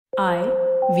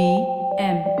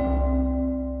IVM.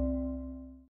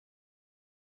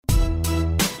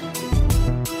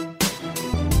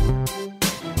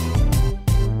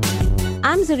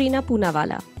 I'm Zarina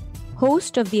Poonawalla,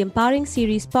 host of the Empowering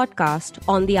Series podcast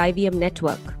on the IVM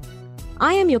network.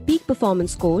 I am your peak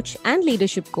performance coach and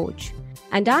leadership coach,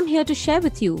 and I'm here to share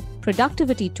with you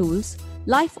productivity tools,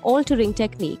 life-altering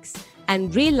techniques,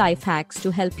 and real-life hacks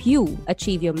to help you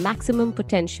achieve your maximum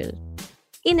potential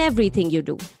in everything you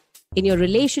do, in your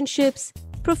relationships,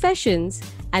 professions,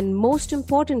 and most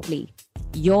importantly,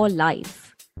 your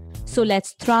life. So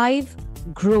let's thrive,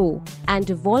 grow, and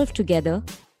evolve together,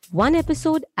 one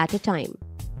episode at a time.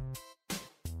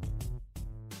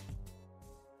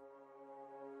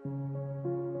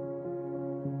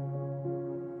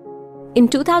 In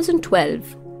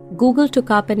 2012, Google took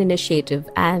up an initiative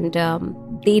and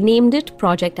they named it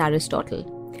Project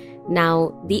Aristotle.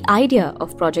 Now, the idea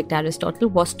of Project Aristotle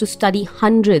was to study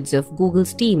hundreds of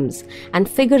Google's teams and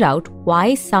figure out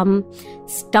why some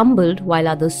stumbled while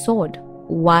others soared,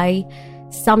 why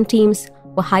some teams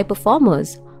were high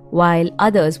performers while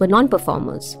others were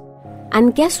non-performers.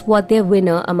 And guess what their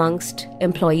winner amongst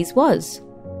employees was?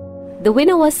 The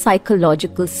winner was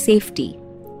psychological safety.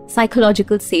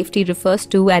 Psychological safety refers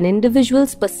to an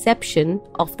individual's perception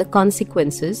of the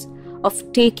consequences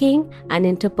of taking an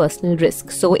interpersonal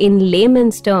risk. So in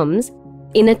layman's terms,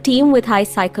 in a team with high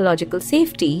psychological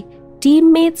safety,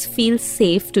 teammates feel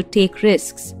safe to take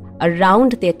risks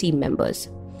around their team members,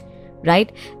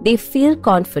 right? They feel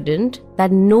confident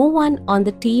that no one on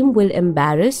the team will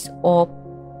embarrass or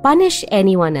punish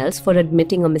anyone else for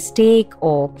admitting a mistake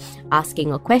or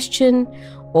asking a question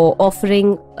or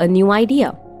offering a new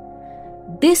idea.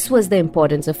 This was the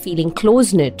importance of feeling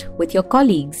close-knit with your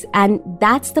colleagues, and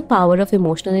that's the power of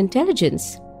emotional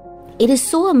intelligence. It is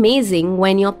so amazing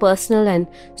when your personal and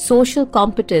social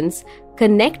competence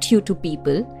connect you to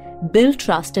people, build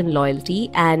trust and loyalty,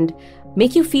 and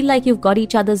make you feel like you've got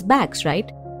each other's backs, right?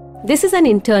 This is an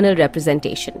internal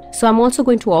representation, so I'm also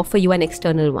going to offer you an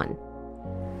external one.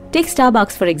 Take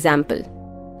Starbucks, for example.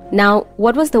 Now,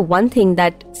 what was the one thing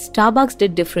that Starbucks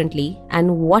did differently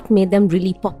and what made them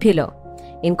really popular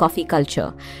in coffee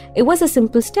culture? It was a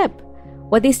simple step.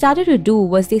 What they started to do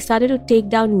was they started to take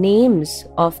down names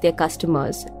of their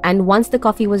customers, and once the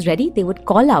coffee was ready, they would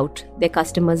call out their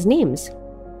customers' names.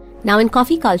 Now, in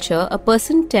coffee culture, a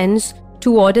person tends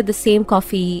to order the same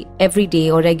coffee every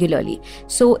day or regularly.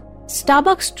 So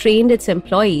Starbucks trained its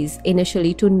employees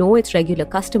initially to know its regular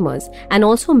customers and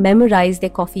also memorize their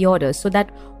coffee orders so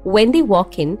that when they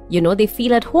walk in, they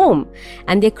feel at home,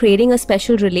 and they're creating a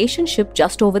special relationship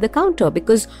just over the counter,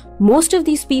 because most of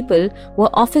these people were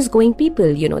office going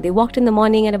people. They walked in the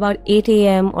morning at about 8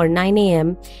 a.m. or 9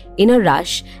 a.m. in a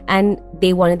rush, and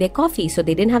they wanted their coffee, so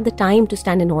they didn't have the time to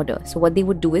stand and order. So what they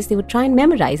would do is they would try and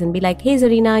memorize and be like, "Hey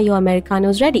Zarina, your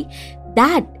Americano's ready."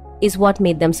 That is what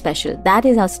made them special. That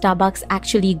is how Starbucks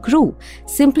actually grew,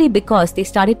 simply because they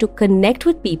started to connect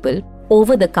with people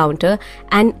over the counter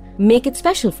and make it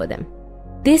special for them.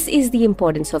 This is the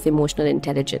importance of emotional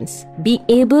intelligence. Being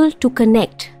able to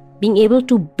connect, being able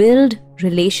to build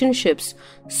relationships,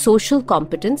 social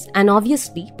competence, and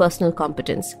obviously personal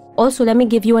competence. Also, let me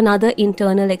give you another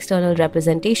internal-external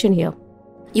representation here.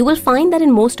 You will find that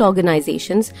in most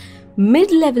organizations,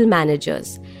 mid-level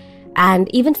managers and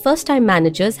even first-time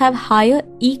managers have higher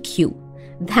EQ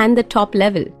than the top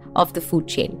level of the food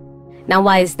chain. Now,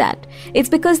 why is that? It's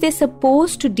because they're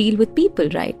supposed to deal with people,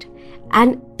 right?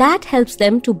 And that helps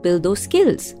them to build those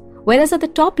skills. Whereas at the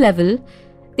top level,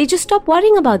 they just stop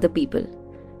worrying about the people.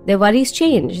 Their worries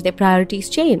change, their priorities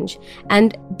change.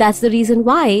 And that's the reason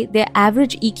why their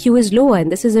average EQ is lower.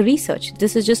 And this is a research.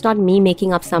 This is just not me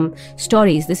making up some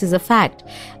stories. This is a fact.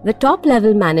 The top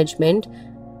level management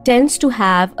tends to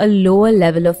have a lower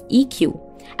level of EQ.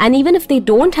 And even if they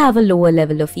don't have a lower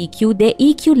level of EQ, their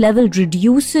EQ level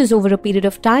reduces over a period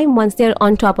of time once they're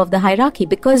on top of the hierarchy,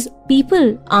 because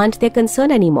people aren't their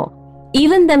concern anymore.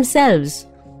 Even themselves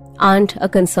aren't a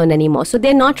concern anymore. So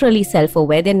they're not really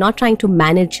self-aware. They're not trying to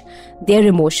manage their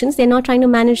emotions. They're not trying to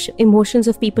manage emotions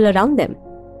of people around them.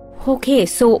 Okay,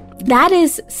 so that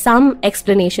is some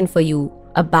explanation for you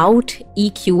about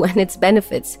EQ and its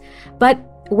benefits. But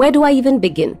where do I even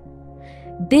begin?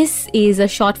 This is a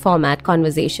short format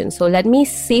conversation, so let me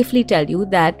safely tell you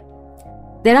that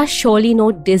there are surely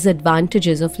no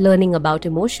disadvantages of learning about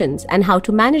emotions and how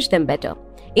to manage them better.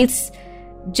 It's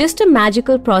just a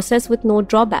magical process with no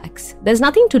drawbacks. There's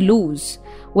nothing to lose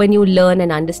when you learn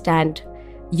and understand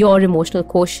your emotional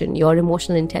quotient, your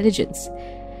emotional intelligence.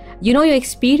 You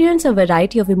experience a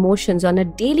variety of emotions on a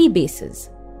daily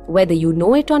basis, whether you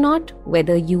know it or not,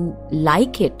 whether you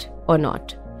like it or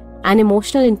not. and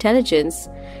emotional intelligence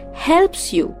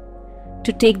helps you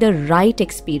to take the right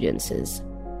experiences,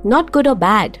 not good or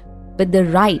bad, but the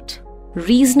right,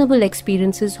 reasonable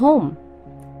experiences home.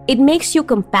 It makes you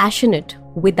compassionate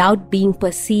without being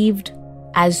perceived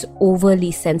as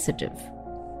overly sensitive.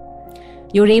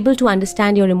 You're able to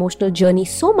understand your emotional journey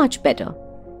so much better.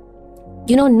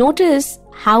 Notice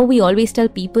how we always tell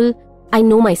people, I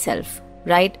know myself,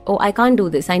 right? Oh, I can't do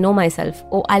this, I know myself.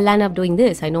 Oh, I'll end up doing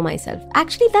this, I know myself.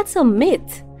 Actually, that's a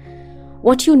myth.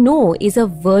 What you know is a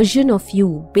version of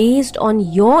you based on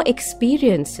your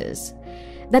experiences.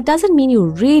 That doesn't mean you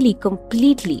really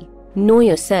completely know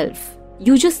yourself.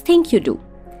 You just think you do.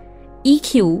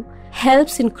 EQ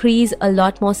helps increase a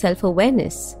lot more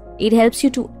self-awareness. It helps you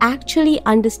to actually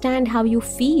understand how you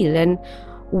feel and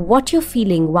what you're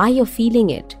feeling, why you're feeling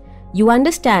it. You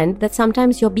understand that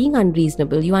sometimes you're being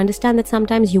unreasonable. You understand that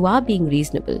sometimes you are being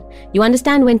reasonable. You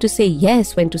understand when to say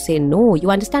yes, when to say no. You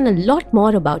understand a lot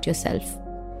more about yourself.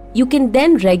 You can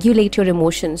then regulate your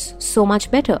emotions so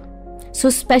much better. So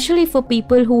especially for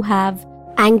people who have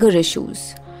anger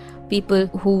issues, people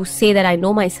who say that I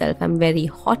know myself, I'm very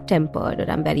hot-tempered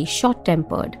or I'm very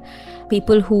short-tempered,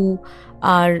 people who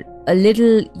are a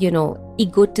little,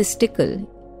 egotistical,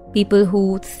 people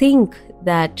who think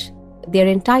that they're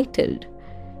entitled,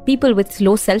 people with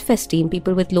low self-esteem,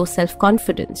 people with low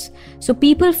self-confidence. So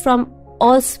people from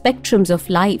all spectrums of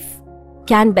life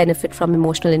can benefit from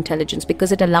emotional intelligence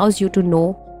because it allows you to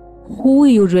know who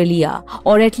you really are,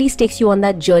 or at least takes you on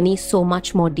that journey so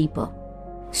much more deeper.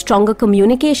 Stronger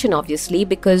communication, obviously,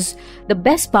 because the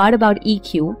best part about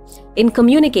EQ, in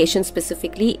communication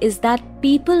specifically, is that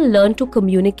people learn to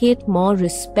communicate more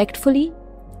respectfully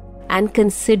and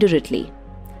considerately.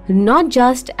 Not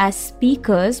just as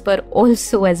speakers, but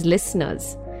also as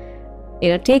listeners.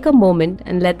 Take a moment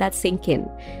and let that sink in.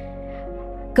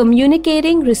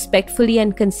 Communicating respectfully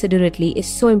and considerately is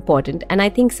so important. And I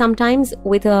think sometimes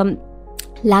with a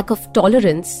lack of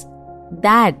tolerance,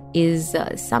 that is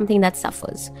something that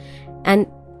suffers. And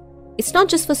it's not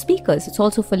just for speakers, it's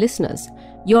also for listeners.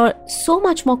 You're so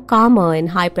much more calmer in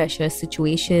high pressure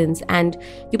situations and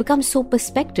you become so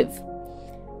perspective.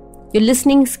 Your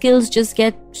listening skills just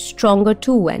get stronger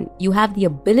too, and you have the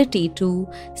ability to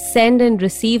send and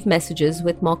receive messages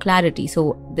with more clarity.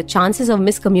 So the chances of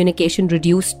miscommunication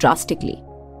reduce drastically.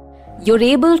 You're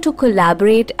able to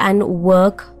collaborate and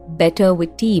work better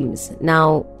with teams.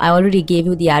 Now, I already gave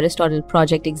you the Aristotle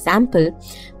project example,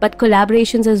 but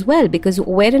collaborations as well, because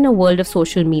we're in a world of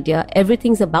social media.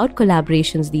 Everything's about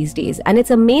collaborations these days. And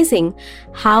it's amazing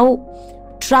how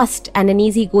trust and an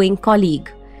easygoing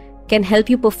colleague can help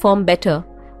you perform better,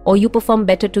 or you perform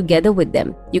better together with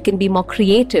them. You can be more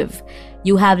creative.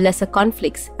 You have lesser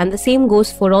conflicts. And the same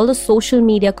goes for all the social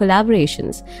media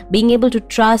collaborations. Being able to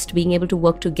trust, being able to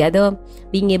work together,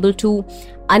 being able to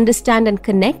understand and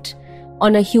connect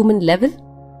on a human level.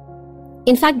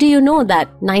 In fact, do you know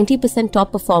that 90%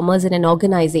 top performers in an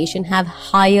organization have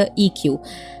higher EQ?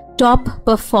 Top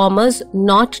performers,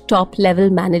 not top level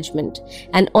management.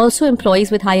 And also employees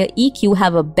with higher EQ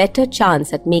have a better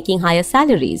chance at making higher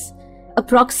salaries.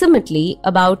 Approximately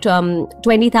about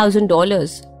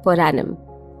 $20,000 per annum.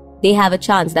 They have a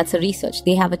chance, that's a research,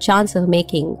 they have a chance of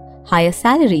making higher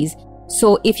salaries.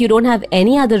 So if you don't have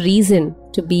any other reason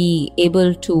to be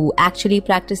able to actually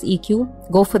practice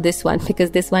EQ, go for this one,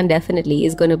 because this one definitely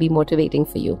is going to be motivating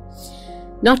for you.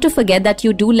 Not to forget that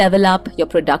you do level up, your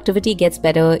productivity gets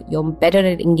better, you're better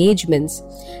at engagements.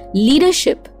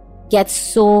 Leadership gets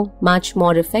so much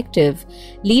more effective.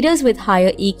 Leaders with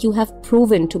higher EQ have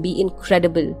proven to be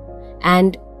incredible,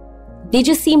 and they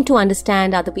just seem to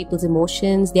understand other people's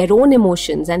emotions, their own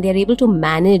emotions, and they're able to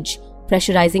manage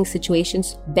pressurizing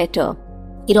situations better.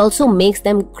 It also makes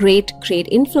them great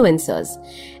influencers,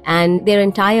 and their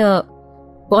entire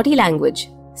body language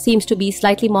seems to be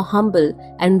slightly more humble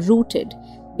and rooted,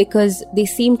 because they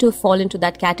seem to fall into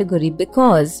that category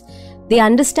because they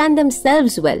understand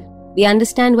themselves well. They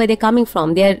understand where they're coming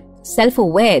from. They're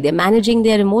self-aware. They're managing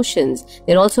their emotions.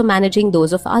 They're also managing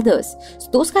those of others. So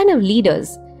those kind of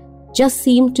leaders just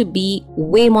seem to be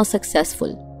way more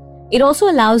successful. It also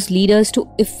allows leaders to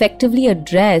effectively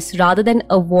address rather than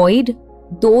avoid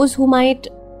those who might,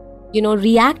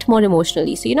 react more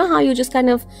emotionally. So you know how you just kind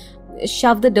of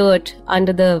shove the dirt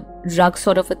under the rug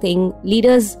sort of a thing?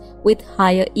 Leaders with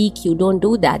higher EQ don't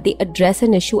do that. They address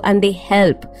an issue and they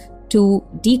help to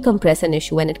decompress an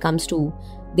issue when it comes to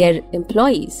their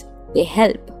employees. They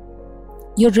help.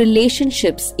 Your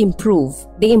relationships improve.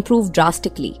 They improve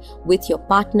drastically with your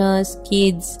partners,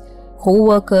 kids,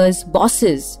 co-workers,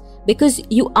 bosses, because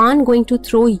you aren't going to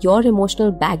throw your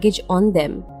emotional baggage on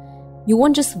them. You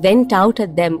won't just vent out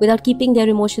at them without keeping their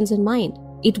emotions in mind.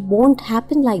 It won't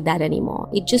happen like that anymore.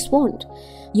 It just won't.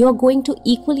 You're going to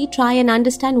equally try and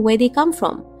understand where they come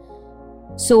from.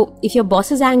 So if your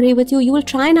boss is angry with you, you will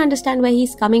try and understand where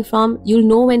he's coming from. You'll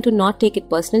know when to not take it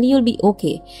personally. You'll be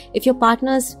okay. If your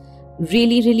partner's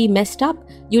really messed up,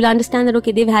 you'll understand that,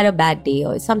 okay, they've had a bad day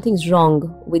or something's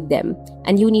wrong with them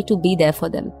and you need to be there for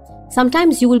them.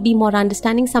 Sometimes you will be more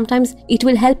understanding. Sometimes it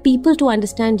will help people to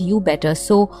understand you better.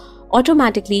 So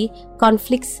automatically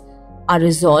conflicts are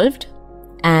resolved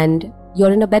and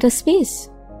you're in a better space.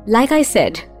 Like I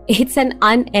said, it's an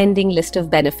unending list of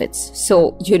benefits.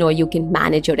 So, you can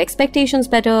manage your expectations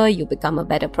better, you become a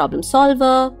better problem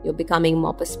solver, you're becoming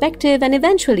more perspective, and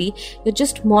eventually you're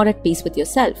just more at peace with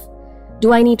yourself.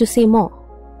 Do I need to say more?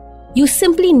 You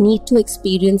simply need to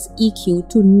experience EQ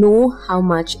to know how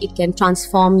much it can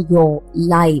transform your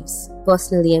lives,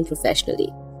 personally and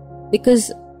professionally.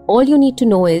 Because all you need to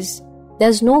know is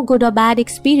there's no good or bad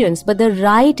experience, but the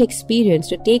right experience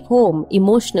to take home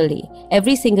emotionally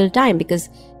every single time, because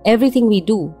everything we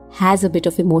do has a bit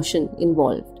of emotion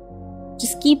involved.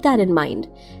 Just keep that in mind.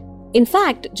 In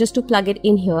fact, just to plug it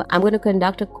in here, I'm going to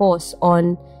conduct a course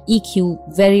on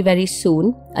EQ very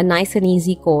soon, a nice and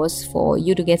easy course for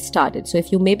you to get started. So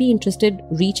if you may be interested,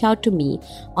 reach out to me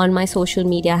on my social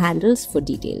media handles for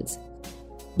details.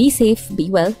 Be safe, be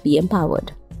well, be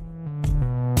empowered.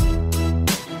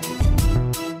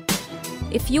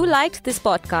 If you liked this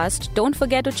podcast, don't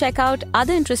forget to check out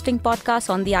other interesting podcasts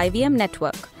on the IVM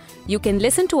network. You can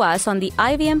listen to us on the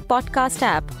IVM Podcast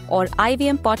app or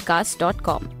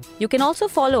ivmpodcast.com. You can also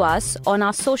follow us on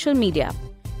our social media.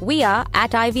 We are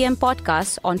at IVM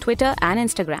Podcasts on Twitter and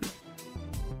Instagram.